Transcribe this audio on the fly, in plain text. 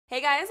Hey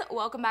guys,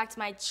 welcome back to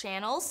my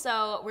channel.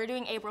 So we're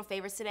doing April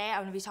favorites today.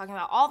 I'm gonna be talking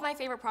about all of my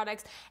favorite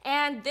products.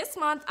 And this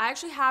month, I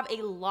actually have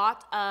a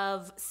lot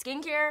of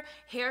skincare,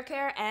 hair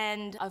care,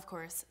 and of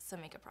course,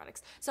 some makeup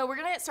products. So we're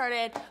gonna get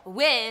started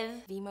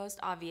with the most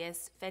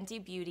obvious,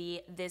 Fenty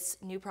Beauty, this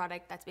new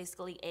product that's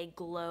basically a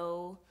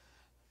glow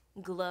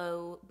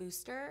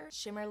booster,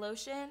 shimmer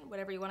lotion,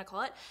 whatever you want to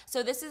call it.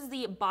 So this is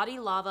the Body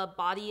Lava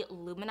Body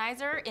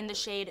Luminizer in the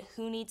shade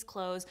Who Needs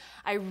Clothes.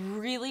 I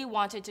really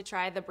wanted to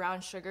try the brown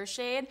sugar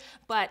shade,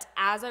 but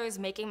as I was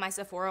making my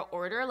Sephora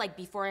order, like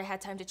before I had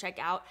time to check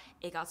out,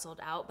 it got sold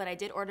out, but I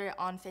did order it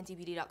on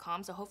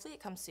fentybeauty.com, so hopefully it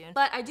comes soon.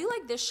 But I do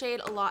like this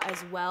shade a lot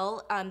as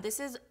well.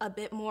 This is a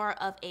bit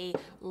more of a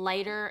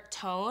lighter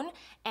tone,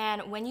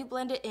 and when you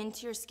blend it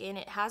into your skin,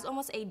 it has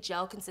almost a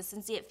gel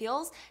consistency. It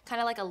feels kind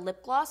of like a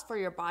lip gloss for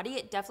your body.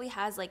 It definitely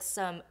has like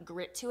some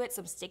grit to it,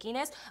 some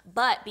stickiness,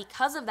 but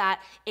because of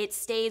that, it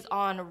stays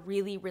on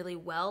really, really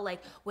well.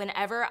 Like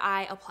whenever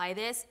I apply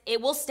this,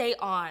 it will stay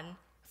on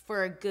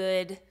for a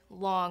good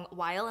long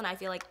while, and I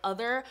feel like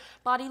other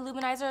body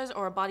luminizers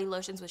or body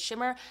lotions with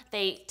shimmer,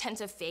 they tend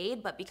to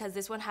fade, but because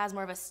this one has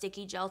more of a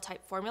sticky gel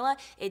type formula,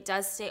 it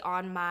does stay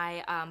on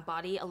my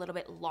body a little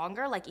bit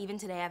longer. Like even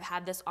today, I've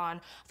had this on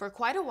for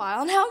quite a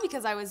while now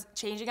because I was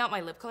changing out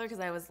my lip color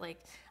because I was like,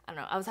 I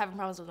don't know, I was having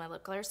problems with my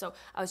lip color, so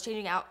I was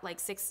changing out like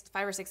 5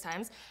 or 6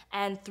 times,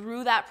 and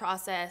through that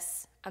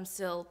process, I'm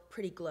still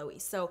pretty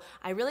glowy. So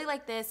I really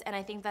like this, and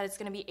I think that it's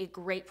gonna be a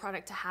great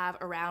product to have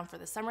around for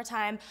the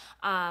summertime.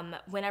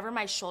 Whenever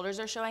my shoulders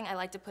are showing, I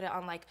like to put it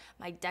on like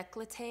my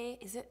décolleté.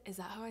 Is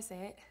that how I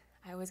say it?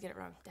 I always get it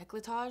wrong.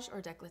 Décolletage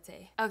or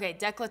décolleté? Okay,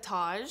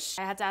 décolletage.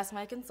 I had to ask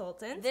my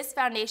consultant. This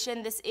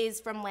foundation, this is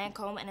from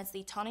Lancome, and it's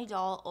the Tawny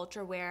Doll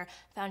Ultra Wear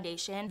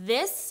Foundation.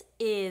 This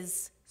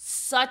is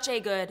such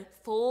a good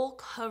full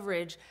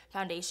coverage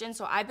foundation.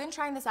 So I've been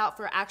trying this out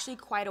for actually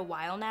quite a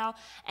while now,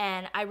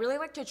 and I really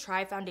like to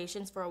try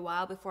foundations for a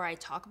while before I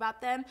talk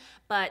about them,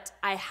 but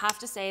I have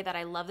to say that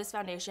I love this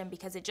foundation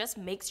because it just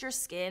makes your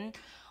skin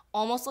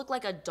almost look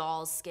like a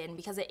doll's skin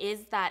because it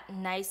is that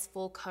nice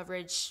full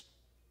coverage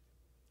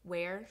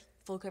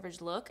full coverage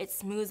look. It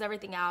smooths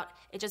everything out.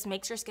 It just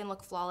makes your skin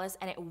look flawless,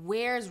 and it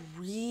wears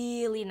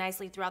really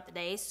nicely throughout the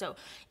day. So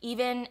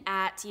even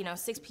at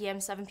 6 p.m.,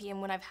 7 p.m.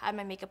 when I've had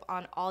my makeup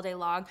on all day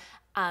long,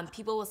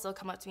 people will still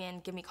come up to me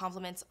and give me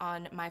compliments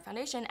on my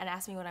foundation and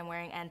ask me what I'm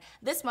wearing. And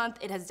this month,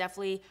 it has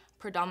definitely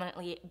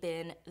predominantly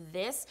been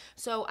this.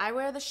 So I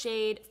wear the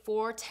shade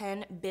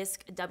 410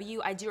 Bisque W.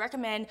 I do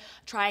recommend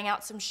trying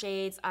out some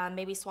shades,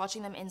 maybe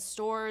swatching them in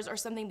stores or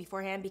something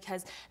beforehand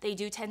because they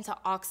do tend to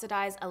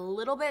oxidize a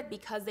little bit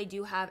because they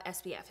do have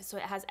SPF. So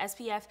it has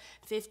SPF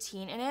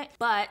 15 in it.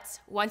 But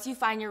once you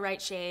find your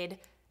right shade,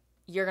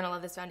 you're gonna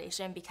love this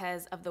foundation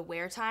because of the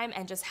wear time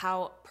and just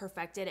how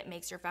perfected it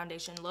makes your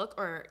foundation look,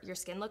 or your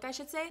skin look, I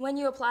should say. When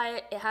you apply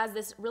it, it has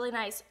this really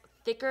nice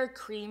thicker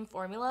cream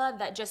formula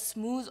that just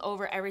smooths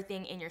over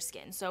everything in your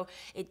skin. So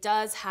it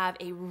does have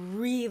a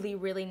really,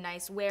 really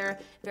nice wear,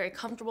 very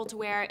comfortable to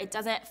wear. It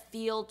doesn't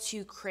feel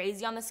too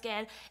crazy on the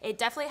skin. It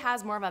definitely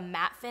has more of a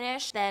matte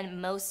finish than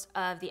most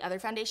of the other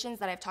foundations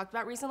that I've talked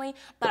about recently,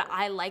 but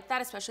I like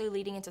that, especially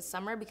leading into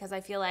summer, because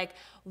I feel like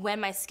when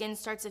my skin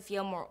starts to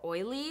feel more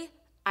oily,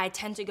 I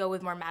tend to go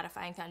with more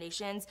mattifying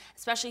foundations,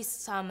 especially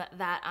some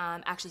that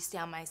actually stay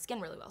on my skin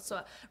really well. So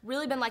I've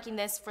really been liking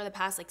this for the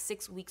past like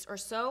 6 weeks or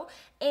so.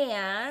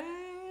 And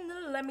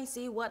let me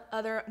see what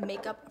other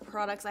makeup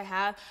products I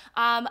have.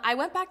 I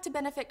went back to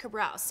Benefit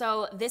Brow.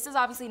 So this is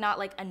obviously not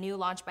like a new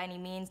launch by any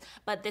means,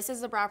 but this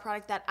is a brow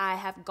product that I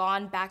have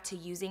gone back to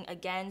using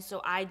again.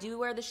 So I do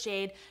wear the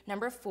shade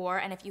number 4,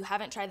 and if you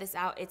haven't tried this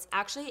out, it's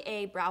actually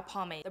a brow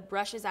pomade. The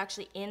brush is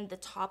actually in the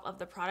top of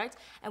the product,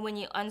 and when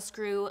you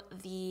unscrew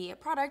the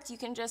product, you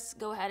can just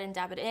go ahead and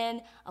dab it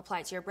in, apply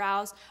it to your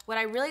brows. What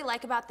I really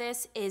like about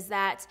this is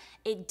that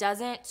it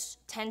doesn't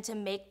tend to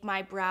make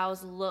my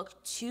brows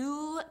look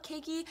too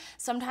cakey.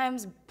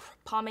 Sometimes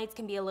pomades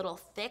can be a little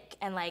thick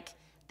and like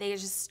they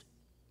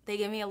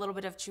give me a little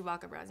bit of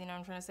Chewbacca brows, you know what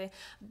I'm trying to say?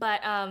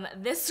 But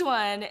this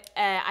one,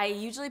 I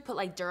usually put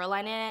like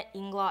Duraline in it,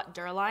 Inglot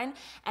Duraline,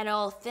 and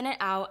it'll thin it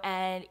out,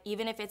 and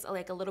even if it's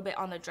like a little bit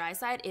on the dry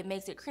side, it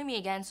makes it creamy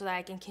again so that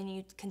I can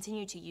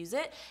continue to use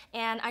it.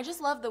 And I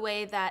just love the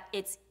way that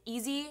it's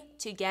easy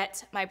to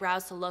get my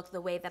brows to look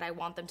the way that I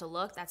want them to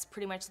look. That's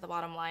pretty much the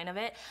bottom line of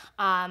it.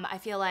 I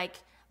feel like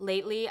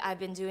lately I've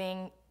been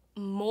doing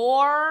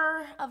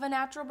more of a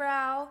natural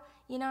brow,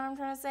 you know what I'm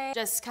trying to say?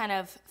 Just kind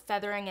of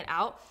feathering it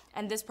out,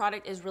 and this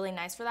product is really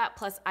nice for that.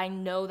 Plus I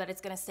know that it's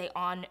gonna stay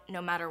on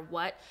no matter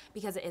what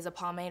because it is a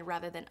pomade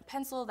rather than a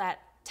pencil that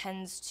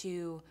tends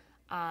to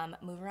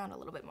move around a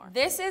little bit more.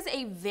 This is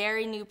a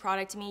very new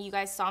product to me. You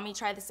guys saw me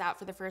try this out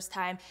for the first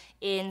time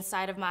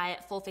inside of my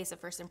full face of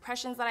first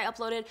impressions that I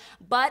uploaded,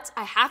 but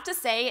I have to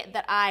say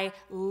that I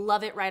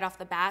love it right off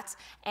the bat.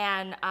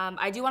 And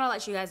I do wanna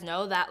let you guys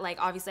know that like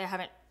obviously I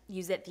haven't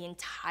use it the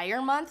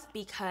entire month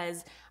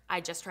because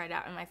I just tried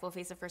out in my full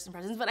face of first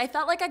impressions, but I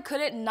felt like I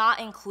couldn't not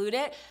include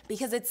it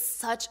because it's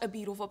such a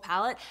beautiful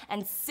palette.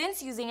 And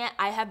since using it,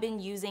 I have been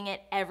using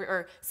it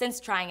since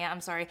trying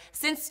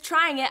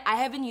it, I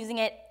have been using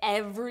it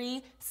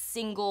every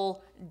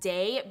single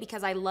day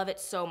because I love it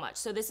so much.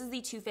 So this is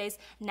the Too Faced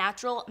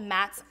Natural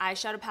Matte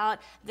Eyeshadow Palette.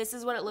 This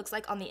is what it looks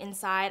like on the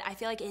inside. I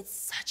feel like it's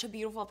such a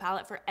beautiful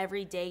palette for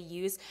everyday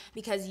use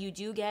because you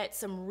do get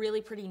some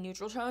really pretty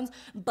neutral tones,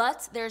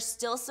 but there's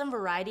still some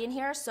variety in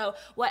here. So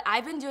what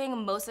I've been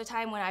doing most of the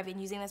time when I've been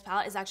using this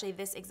palette is actually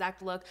this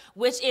exact look,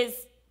 which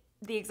is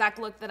the exact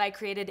look that I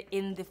created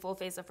in the full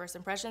face of first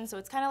impression. So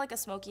it's kind of like a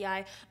smoky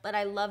eye, but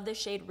I love the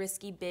shade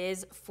Risky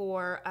Biz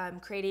for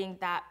creating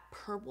that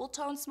purple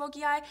tone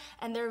smoky eye,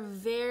 and they're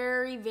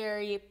very,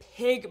 very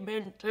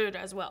pigmented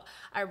as well.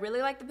 I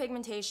really like the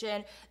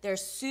pigmentation. They're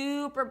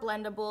super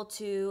blendable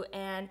too,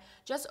 and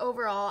just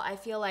overall, I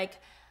feel like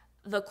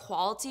the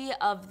quality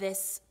of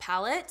this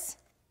palette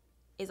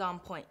is on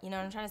point. You know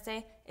what I'm trying to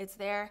say? It's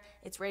there,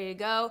 it's ready to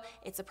go.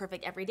 It's a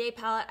perfect everyday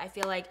palette. I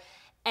feel like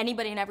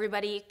anybody and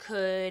everybody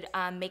could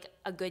make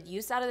a good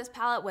use out of this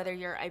palette, whether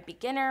you're a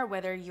beginner,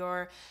 whether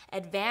you're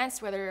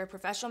advanced, whether you're a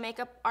professional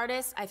makeup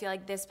artist. I feel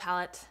like this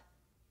palette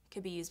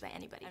could be used by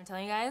anybody. I'm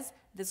telling you guys,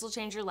 this will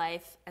change your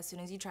life as soon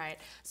as you try it.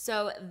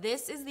 So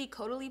this is the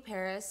Caudalie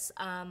Paris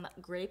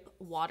Grape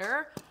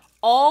Water.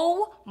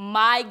 Oh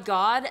my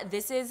God,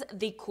 this is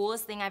the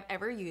coolest thing I've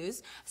ever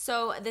used.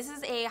 So this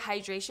is a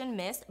hydration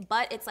mist,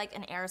 but it's like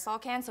an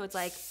aerosol can, so it's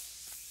like,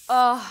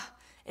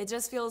 it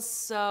just feels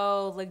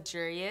so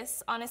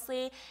luxurious,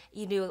 honestly.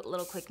 You do a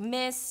little quick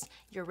mist,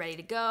 you're ready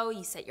to go,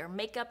 you set your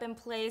makeup in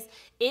place.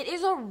 It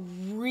is a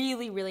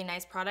really, really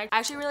nice product. I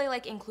actually really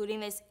like including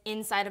this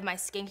inside of my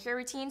skincare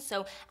routine.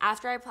 So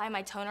after I apply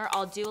my toner,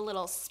 I'll do a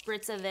little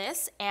spritz of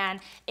this,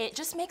 and it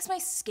just makes my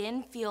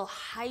skin feel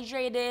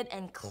hydrated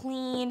and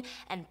clean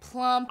and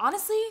plump.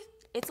 Honestly,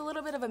 it's a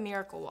little bit of a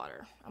miracle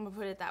water. I'm gonna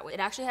put it that way. It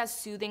actually has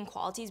soothing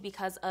qualities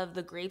because of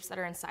the grapes that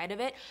are inside of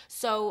it.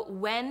 So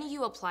when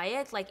you apply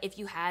it, like if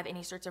you have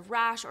any sorts of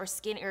rash or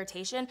skin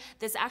irritation,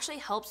 this actually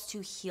helps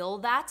to heal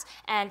that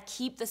and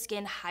keep the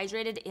skin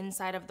hydrated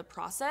inside of the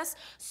process.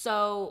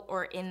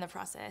 Or in the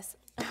process.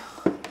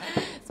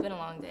 It's been a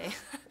long day.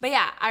 But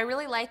yeah, I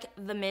really like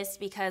the mist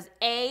because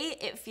A,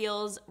 it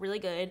feels really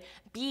good.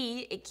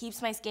 B, it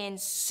keeps my skin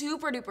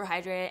super duper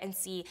hydrated. And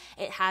C,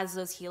 it has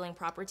those healing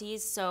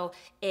properties. So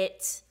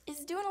it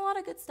is doing a lot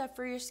of good stuff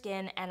for your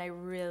skin. And I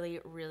really,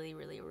 really,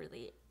 really,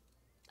 really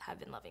have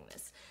been loving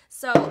this.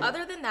 So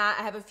other than that,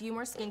 I have a few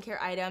more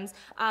skincare items.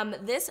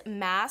 This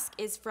mask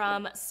is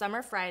from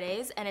Summer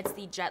Fridays, and it's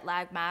the Jet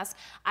Lag mask.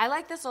 I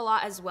like this a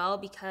lot as well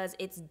because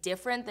it's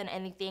different than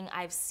anything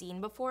I've seen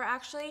before,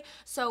 actually.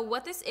 So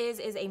what this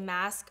is a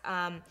mask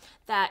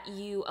that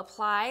you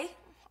apply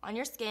on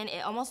your skin.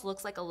 It almost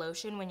looks like a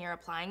lotion when you're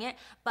applying it,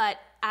 but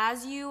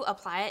as you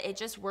apply it, it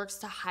just works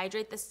to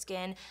hydrate the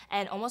skin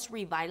and almost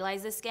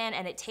revitalize the skin,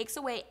 and it takes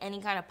away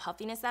any kind of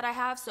puffiness that I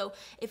have. So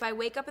if I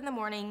wake up in the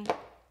morning,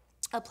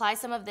 apply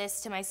some of this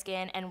to my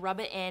skin and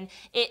rub it in.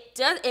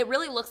 It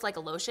really looks like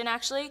a lotion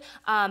actually,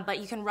 but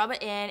you can rub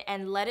it in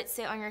and let it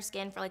sit on your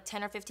skin for like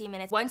 10 or 15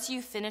 minutes. Once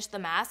you finish the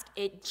mask,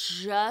 it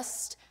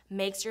just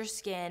makes your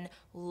skin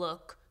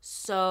look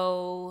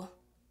so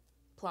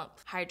plump,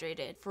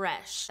 hydrated,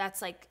 fresh. That's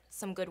like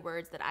some good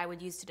words that I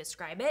would use to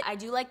describe it. I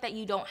do like that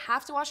you don't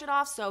have to wash it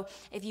off, so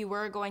if you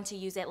were going to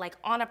use it like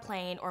on a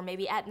plane or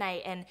maybe at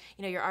night and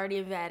you know you're already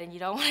in bed and you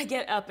don't want to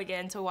get up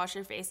again to wash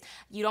your face,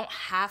 you don't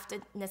have to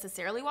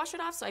necessarily wash it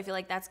off, so I feel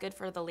like that's good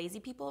for the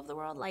lazy people of the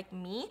world like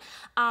me.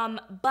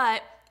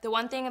 But the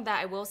one thing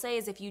that I will say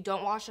is if you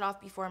don't wash it off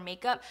before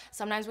makeup,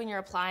 sometimes when you're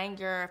applying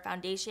your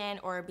foundation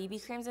or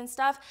BB creams and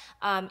stuff,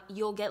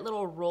 you'll get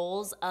little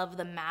rolls of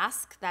the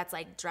mask that's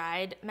like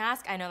dried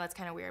mask. I know that's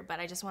kind of weird, but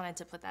I just wanted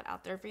to put that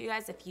out there for you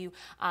guys. If you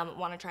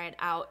want to try it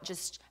out,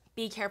 just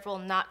be careful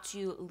not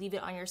to leave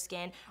it on your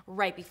skin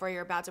right before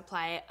you're about to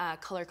apply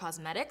color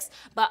cosmetics.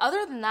 But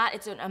other than that,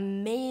 it's an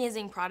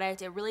amazing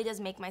product. It really does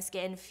make my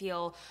skin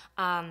feel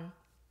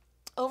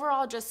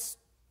overall just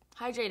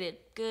hydrated,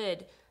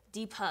 good,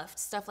 depuffed,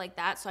 stuff like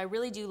that. So I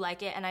really do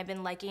like it, and I've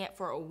been liking it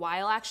for a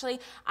while actually.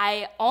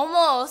 I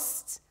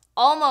almost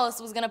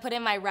was gonna put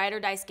in my ride or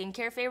die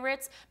skincare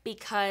favorites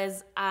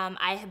because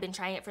I had been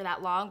trying it for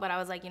that long, but I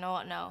was like, you know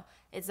what, no,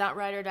 it's not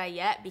ride or die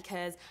yet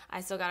because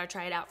I still gotta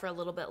try it out for a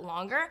little bit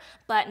longer.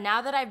 But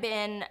now that I've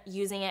been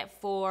using it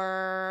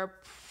for,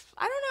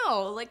 I don't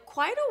know, like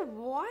quite a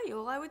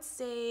while, I would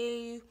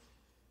say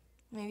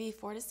maybe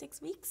 4 to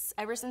 6 weeks,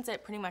 ever since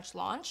it pretty much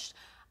launched,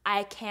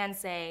 I can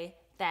say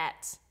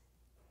that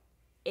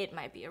it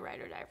might be a ride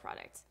or die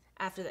product.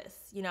 After this,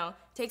 you know,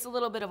 takes a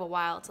little bit of a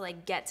while to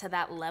like get to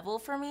that level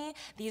for me.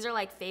 These are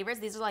like favorites,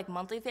 these are like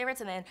monthly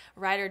favorites, and then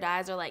ride or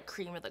dies are like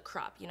cream of the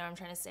crop, you know what I'm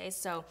trying to say?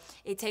 So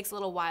it takes a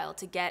little while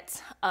to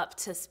get up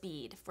to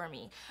speed for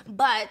me.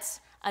 But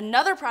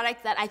another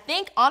product that I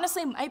think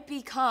honestly might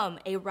become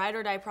a ride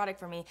or die product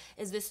for me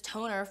is this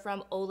toner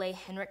from Ole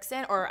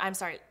Henriksen, or I'm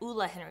sorry,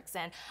 Ole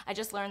Henriksen. I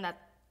just learned that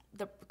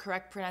the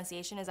correct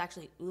pronunciation is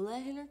actually Ole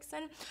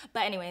Henricksen.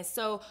 But anyways,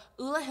 so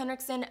Ole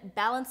Henricksen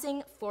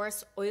Balancing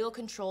Force Oil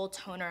Control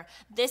Toner.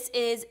 This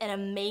is an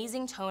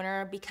amazing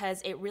toner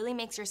because it really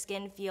makes your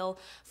skin feel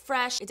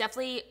fresh. It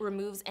definitely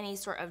removes any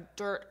sort of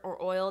dirt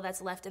or oil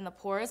that's left in the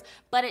pores,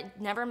 but it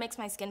never makes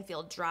my skin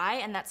feel dry.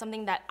 And that's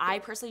something that I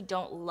personally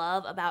don't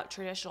love about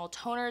traditional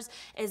toners,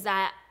 is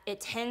that it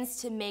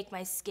tends to make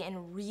my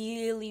skin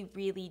really,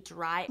 really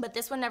dry, but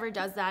this one never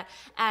does that.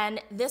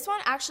 And this one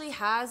actually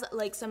has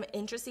like some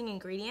interesting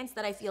ingredients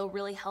that I feel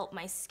really help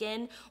my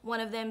skin. One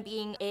of them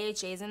being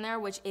AHAs in there,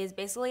 which is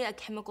basically a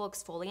chemical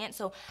exfoliant.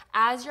 So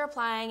as you're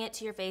applying it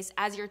to your face,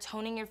 as you're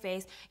toning your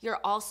face, you're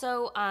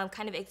also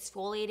kind of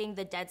exfoliating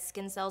the dead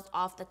skin cells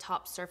off the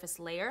top surface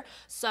layer.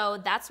 So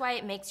that's why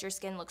it makes your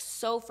skin look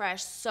so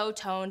fresh, so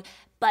toned,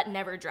 but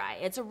never dry.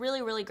 It's a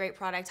really, really great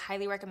product.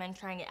 Highly recommend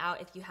trying it out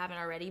if you haven't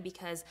already,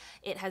 because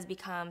it has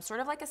become sort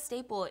of like a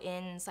staple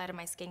inside of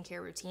my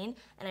skincare routine,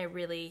 and I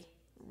really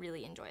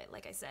enjoy it,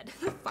 like I said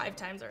 5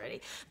 times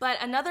already. But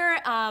another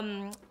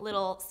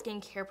little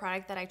skincare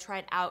product that I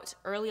tried out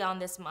early on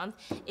this month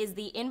is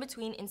the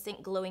InBetween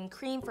Instant Glowing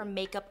Cream for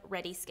Makeup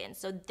Ready Skin.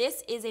 So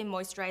this is a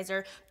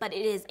moisturizer, but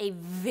it is a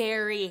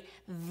very,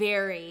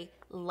 very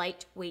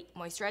lightweight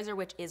moisturizer,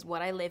 which is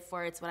what I live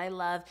for. It's what I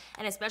love.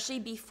 And especially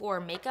before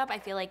makeup, I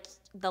feel like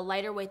the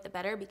lighter weight the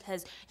better,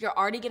 because you're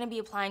already going to be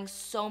applying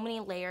so many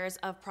layers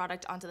of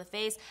product onto the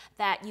face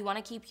that you want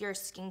to keep your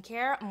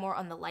skincare more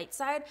on the light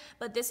side.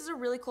 But this is a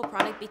really cool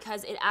product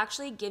because it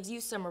actually gives you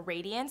some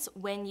radiance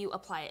when you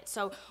apply it.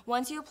 So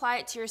once you apply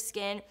it to your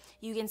skin,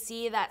 you can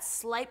see that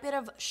slight bit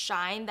of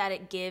shine that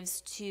it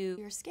gives to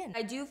your skin.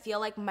 I do feel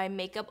like my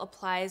makeup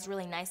applies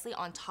really nicely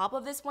on top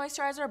of this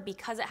moisturizer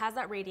because it has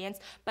that radiance,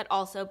 but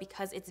also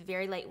because it's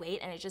very lightweight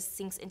and it just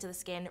sinks into the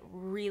skin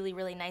really,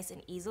 really nice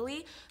and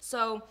easily.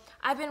 So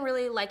I've been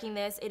really liking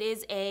this. It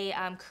is a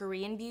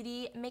Korean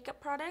beauty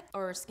makeup product,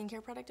 or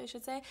skincare product, I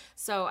should say.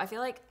 So I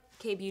feel like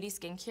K-beauty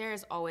skincare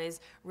is always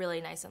really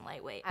nice and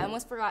lightweight. I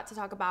almost forgot to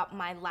talk about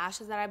my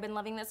lashes that I've been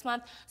loving this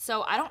month.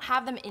 So I don't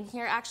have them in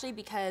here actually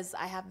because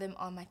I have them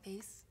on my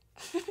face.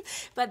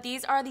 But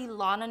these are the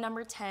LANA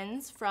number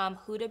 10s from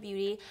Huda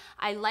Beauty.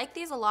 I like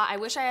these a lot. I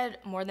wish I had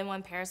more than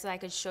one pair so that I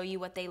could show you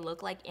what they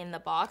look like in the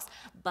box,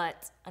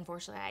 but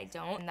unfortunately I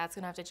don't, and that's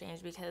gonna have to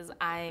change because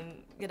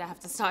I'm gonna have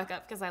to stock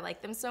up because I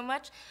like them so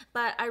much.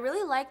 But I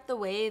really like the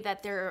way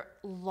that they're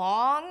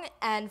long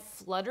and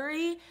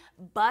fluttery,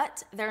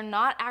 but they're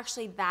not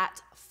actually that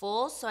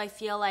full. So I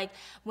feel like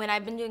when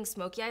I've been doing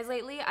smoky eyes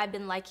lately, I've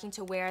been liking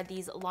to wear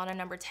these LANA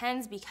number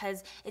 10s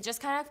because it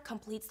just kind of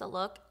completes the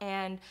look,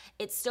 and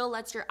it still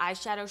lets your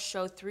eyeshadow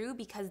show through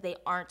because they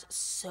aren't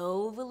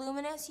so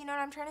voluminous, you know what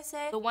I'm trying to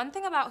say? The one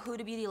thing about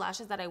Huda Beauty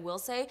lashes that I will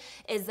say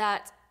is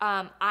that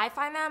I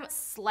find them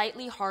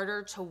slightly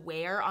harder to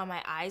wear on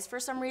my eyes for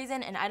some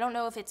reason, and I don't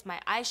know if it's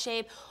my eye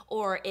shape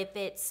or if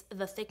it's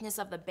the thickness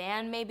of the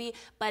band maybe,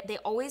 but they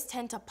always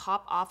tend to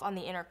pop off on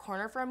the inner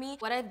corner for me.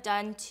 What I've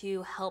done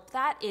to help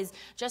that is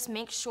just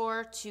make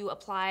sure to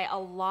apply a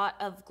lot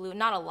of glue,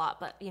 not a lot,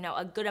 but you know,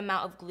 a good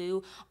amount of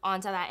glue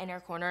onto that inner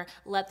corner.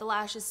 Let the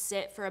lashes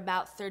sit for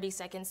about 30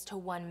 seconds to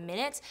 1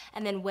 minute,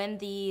 and then when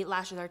the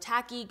lashes are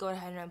tacky, go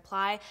ahead and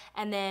apply.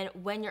 And then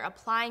when you're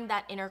applying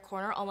that inner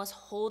corner, almost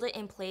hold it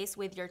in place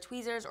with your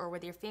tweezers or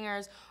with your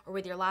fingers or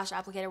with your lash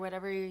applicator,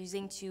 whatever you're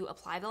using to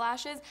apply the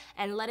lashes,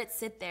 and let it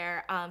sit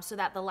there so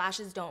that the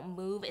lashes don't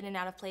move in and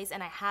out of place.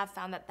 And I have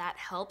found that that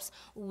helps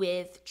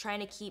with trying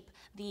to keep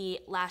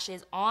the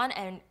lashes on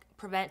and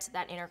prevent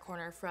that inner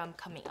corner from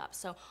coming up.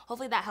 So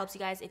hopefully that helps you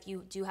guys if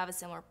you do have a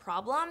similar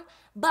problem.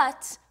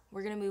 But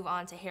we're gonna move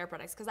on to hair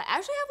products because I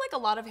actually have like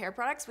a lot of hair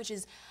products, which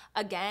is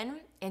again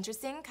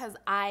interesting because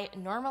I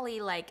normally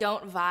like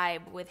don't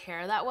vibe with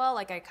hair that well.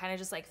 Like I kind of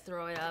just like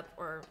throw it up,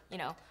 or you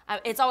know,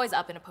 it's always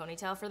up in a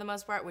ponytail for the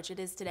most part, which it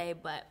is today,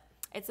 but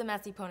it's a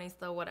messy pony,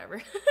 so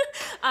whatever.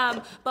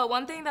 But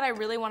one thing that I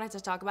really wanted to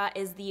talk about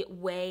is the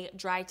OUAI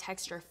Dry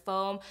Texture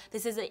Foam.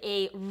 This is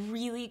a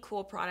really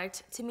cool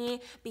product to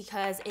me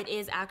because it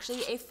is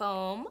actually a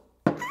foam.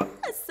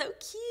 It's so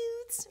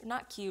cute.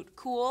 Not cute,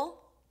 cool.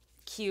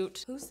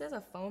 Cute. Who says a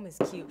foam is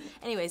cute?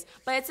 Anyways,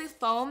 but it's a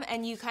foam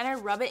and you kind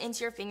of rub it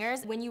into your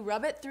fingers. When you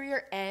rub it through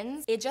your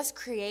ends, it just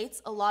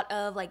creates a lot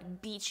of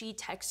like beachy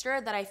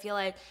texture that I feel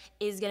like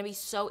is gonna be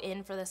so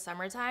in for the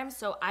summertime.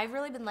 So I've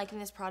really been liking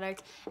this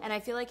product, and I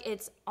feel like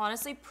it's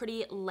honestly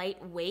pretty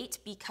lightweight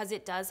because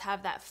it does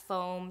have that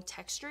foam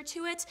texture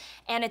to it,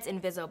 and it's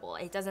invisible.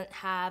 It doesn't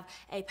have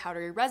a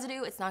powdery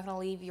residue. It's not gonna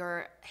leave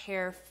your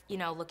hair, you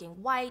know, looking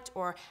white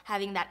or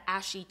having that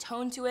ashy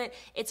tone to it.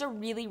 It's a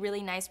really,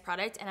 really nice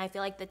product, and I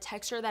feel like the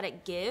texture that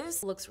it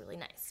gives looks really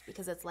nice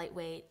because it's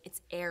lightweight,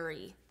 it's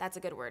airy. That's a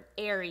good word.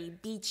 Airy,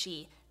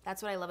 beachy,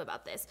 That's what I love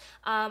about this.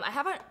 I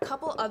have a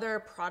couple other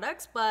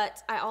products,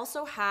 but I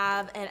also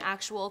have an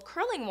actual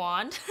curling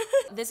wand.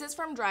 This is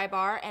from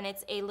Drybar, and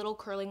it's a little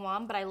curling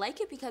wand, but I like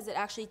it because it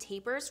actually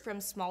tapers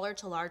from smaller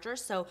to larger.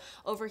 So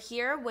over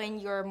here, when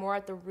you're more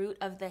at the root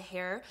of the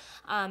hair,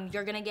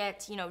 you're gonna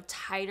get, you know,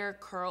 tighter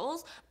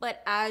curls,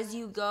 but as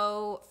you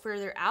go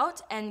further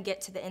out and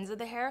get to the ends of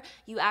the hair,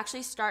 you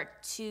actually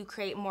start to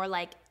create more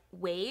like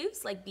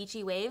waves, like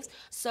beachy waves.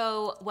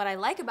 So what I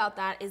like about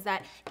that is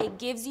that it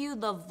gives you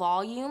the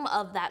volume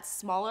of that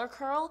smaller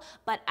curl,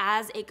 but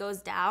as it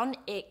goes down,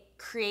 it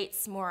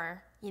creates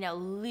more, you know,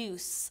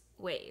 loose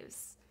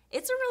waves.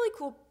 It's a really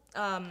cool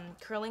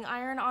curling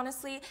iron,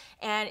 honestly,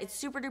 and it's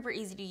super duper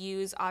easy to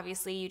use.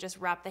 Obviously, you just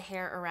wrap the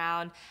hair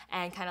around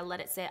and kind of let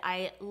it sit.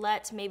 I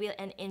let maybe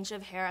an inch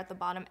of hair at the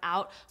bottom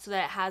out so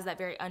that it has that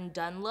very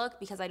undone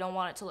look, because I don't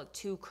want it to look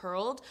too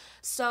curled.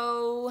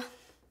 So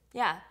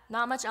yeah,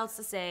 not much else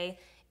to say.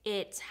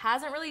 It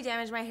hasn't really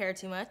damaged my hair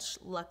too much,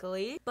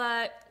 luckily,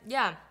 but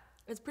yeah,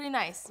 it's pretty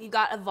nice. You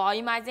got a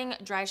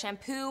volumizing dry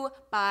shampoo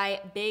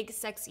by Big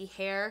Sexy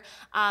Hair.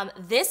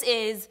 This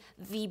is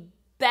the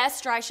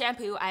best dry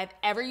shampoo I've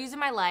ever used in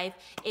my life.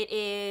 It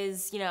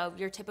is, you know,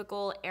 your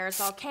typical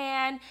aerosol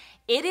can.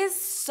 It is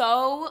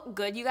so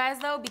good, you guys,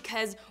 though,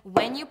 because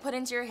when you put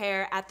into your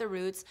hair at the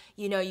roots,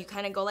 you know, you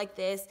kind of go like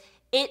this.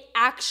 It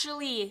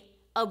actually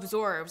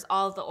absorbs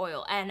all of the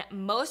oil, and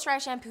most dry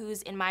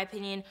shampoos, in my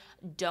opinion,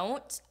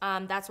 don't.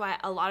 That's why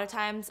a lot of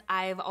times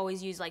I've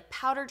always used like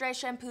powder dry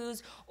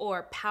shampoos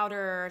or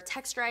powder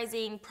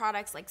texturizing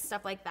products, like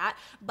stuff like that.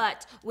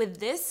 But with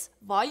this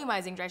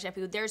volumizing dry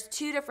shampoo, there's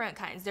two different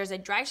kinds. There's a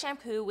dry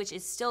shampoo, which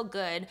is still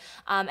good,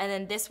 and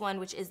then this one,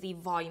 which is the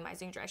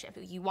volumizing dry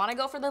shampoo. You want to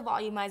go for the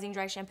volumizing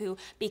dry shampoo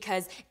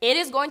because it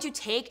is going to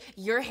take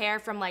your hair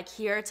from like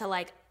here to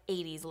like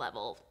 80s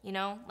level, you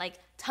know, like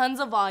tons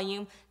of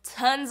volume,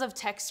 tons of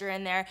texture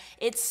in there.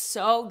 It's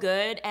so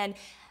good. And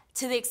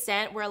to the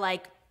extent where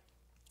like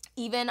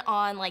even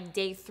on like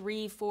day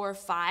 3, 4,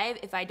 5,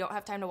 if I don't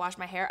have time to wash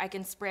my hair, I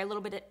can spray a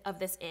little bit of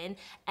this in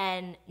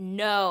and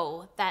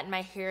know that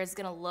my hair is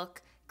gonna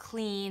look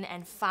clean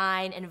and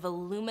fine and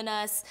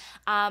voluminous.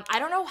 I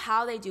don't know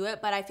how they do it,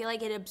 but I feel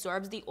like it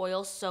absorbs the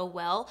oil so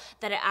well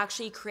that it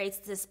actually creates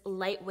this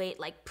lightweight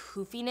like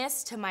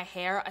poofiness to my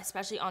hair,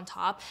 especially on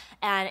top.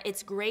 And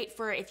it's great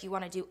for if you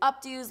want to do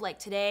updos like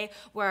today,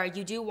 where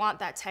you do want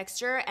that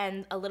texture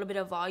and a little bit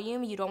of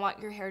volume. You don't want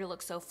your hair to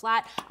look so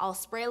flat. I'll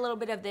spray a little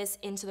bit of this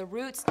into the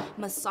roots,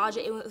 massage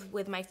it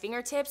with my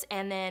fingertips,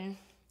 and then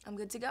I'm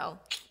good to go.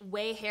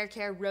 OUAI Hair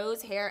Care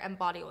Rose Hair and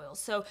Body Oil.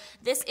 So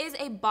this is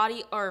a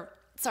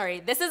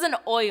this is an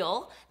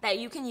oil that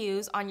you can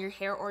use on your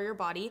hair or your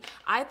body.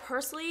 I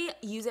personally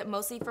use it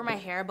mostly for my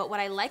hair, but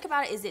what I like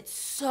about it is it's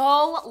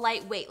so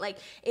lightweight. Like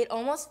it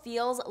almost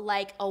feels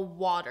like a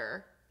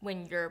water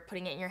when you're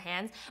putting it in your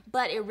hands,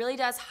 but it really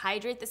does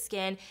hydrate the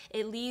skin.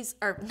 It leaves,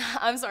 or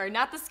I'm sorry,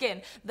 not the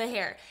skin, the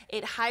hair.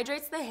 It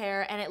hydrates the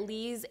hair and it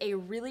leaves a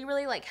really,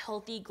 really like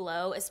healthy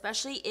glow,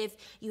 especially if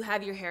you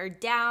have your hair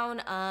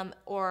down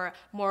or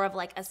more of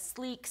like a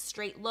sleek,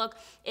 straight look.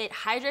 It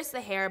hydrates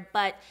the hair,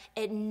 but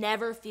it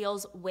never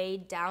feels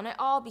weighed down at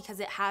all because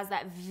it has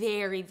that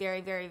very, very,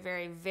 very,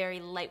 very,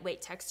 very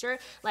lightweight texture.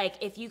 Like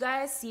if you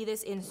guys see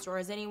this in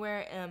stores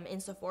anywhere,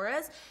 in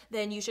Sephora's,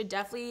 then you should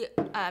definitely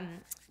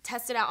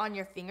test it out on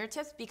your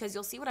fingertips because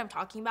you'll see what I'm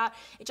talking about.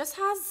 It just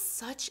has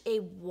such a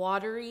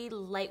watery,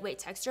 lightweight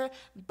texture,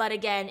 but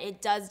again,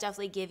 it does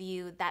definitely give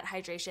you that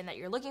hydration that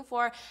you're looking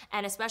for,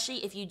 and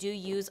especially if you do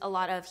use a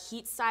lot of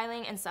heat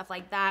styling and stuff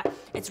like that,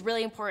 it's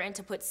really important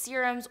to put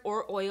serums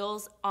or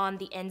oils on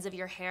the ends of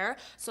your hair.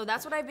 So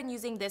that's what I've been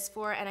using this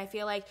for, and I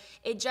feel like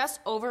it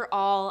just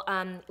overall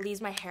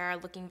leaves my hair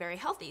looking very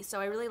healthy, so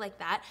I really like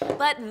that.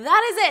 But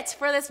that is it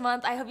for this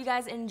month. I hope you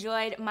guys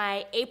enjoyed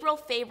my April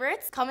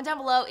favorites. Comment down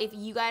below if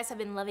you guys have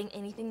been loving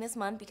anything this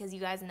month, because you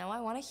guys know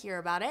I want to hear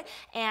about it,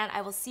 and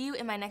I will see you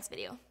in my next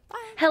video. Bye.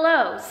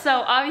 Hello.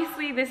 So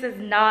obviously this is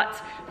not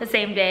the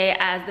same day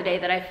as the day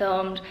that I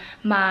filmed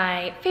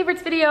my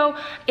favorites video.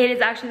 It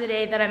is actually the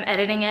day that I'm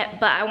editing it,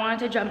 but I wanted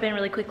to jump in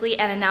really quickly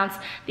and announce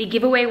the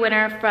giveaway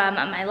winner from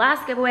my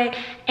last giveaway,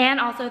 and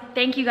also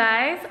thank you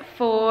guys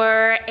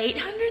for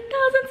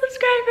 800,000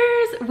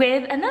 subscribers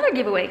with another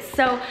giveaway.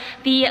 So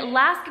the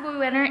last giveaway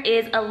winner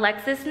is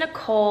Alexis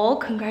Nicole.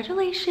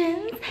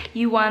 Congratulations.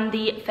 You won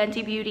the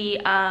Fenty Beauty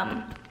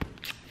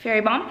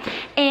Fairy Bomb.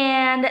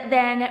 And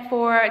then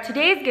for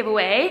today's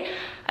giveaway,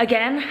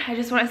 again, I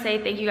just want to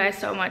say thank you guys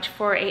so much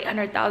for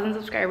 800,000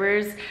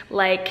 subscribers.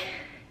 Like,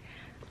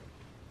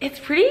 it's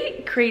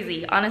pretty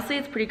crazy. Honestly,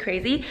 it's pretty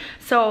crazy.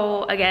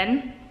 So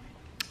again,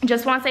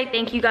 just want to say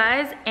thank you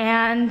guys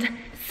and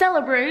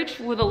celebrate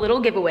with a little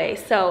giveaway.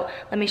 So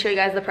let me show you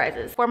guys the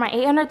prizes. For my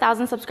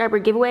 800,000 subscriber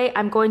giveaway,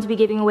 I'm going to be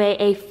giving away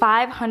a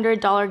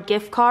 $500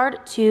 gift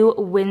card to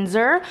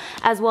Windsor,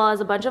 as well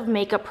as a bunch of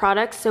makeup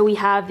products. So we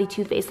have the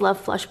Too Faced Love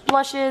Flush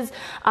Blushes,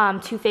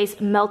 Too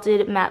Faced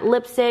Melted Matte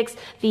Lipsticks,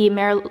 the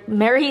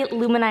Mary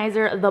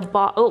Luminizer,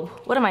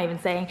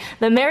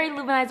 the Mary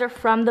Luminizer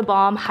from The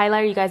Balm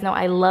highlighter. You guys know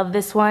I love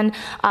this one.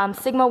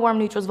 Sigma Warm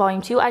Neutrals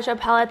Volume 2 eyeshadow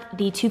palette,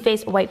 the Too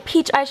Faced White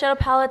Peach eyeshadow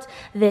palette,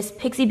 this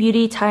Pixie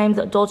Beauty times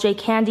Dolce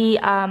Candy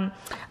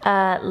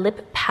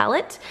lip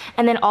palette,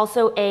 and then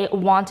also a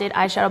Wanted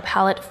eyeshadow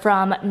palette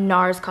from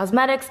NARS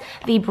Cosmetics,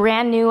 the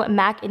brand new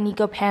MAC and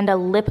Nico Panda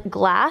lip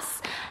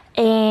glass.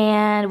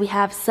 And we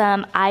have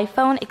some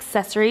iPhone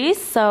accessories.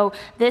 So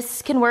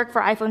this can work for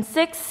iPhone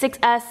 6,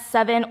 6S,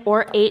 7,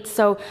 or 8.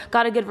 So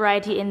got a good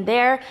variety in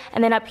there.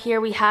 And then up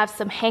here we have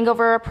some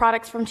hangover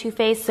products from Too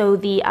Faced. So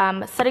the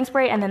setting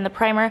spray and then the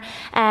primer.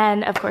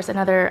 And of course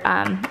another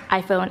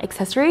iPhone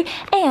accessory.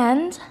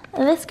 And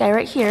this guy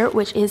right here,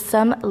 which is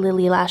some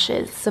Lily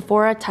lashes.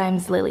 Sephora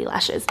times Lily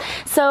lashes.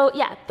 So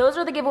yeah, those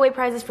are the giveaway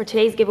prizes for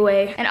today's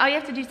giveaway. And all you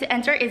have to do to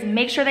enter is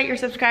make sure that you're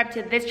subscribed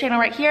to this channel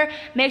right here.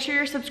 Make sure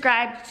you're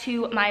subscribed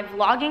to my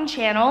vlogging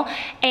channel,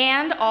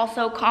 and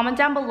also comment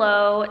down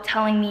below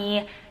telling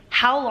me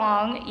how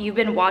long you've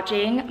been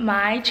watching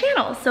my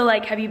channel. So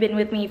like, have you been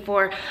with me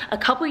for a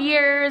couple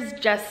years,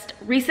 just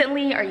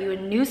recently? Are you a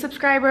new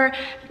subscriber?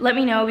 Let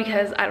me know,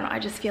 because I don't know, I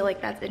just feel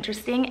like that's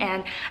interesting.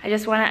 And I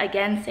just wanna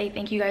again say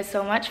thank you guys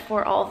so much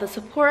for all of the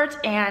support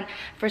and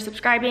for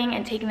subscribing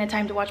and taking the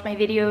time to watch my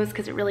videos,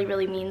 because it really,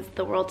 really means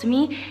the world to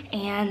me.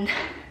 And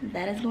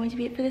that is going to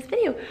be it for this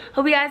video.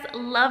 Hope you guys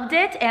loved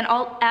it. And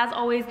as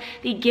always,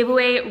 the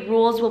giveaway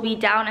rules will be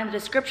down in the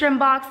description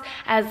box,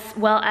 as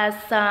well as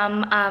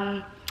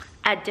some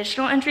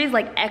additional entries,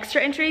 like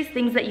extra entries,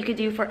 things that you could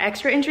do for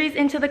extra entries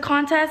into the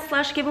contest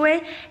 / giveaway.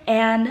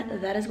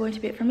 And that is going to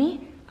be it for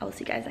me. I will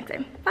see you guys next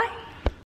time. Bye.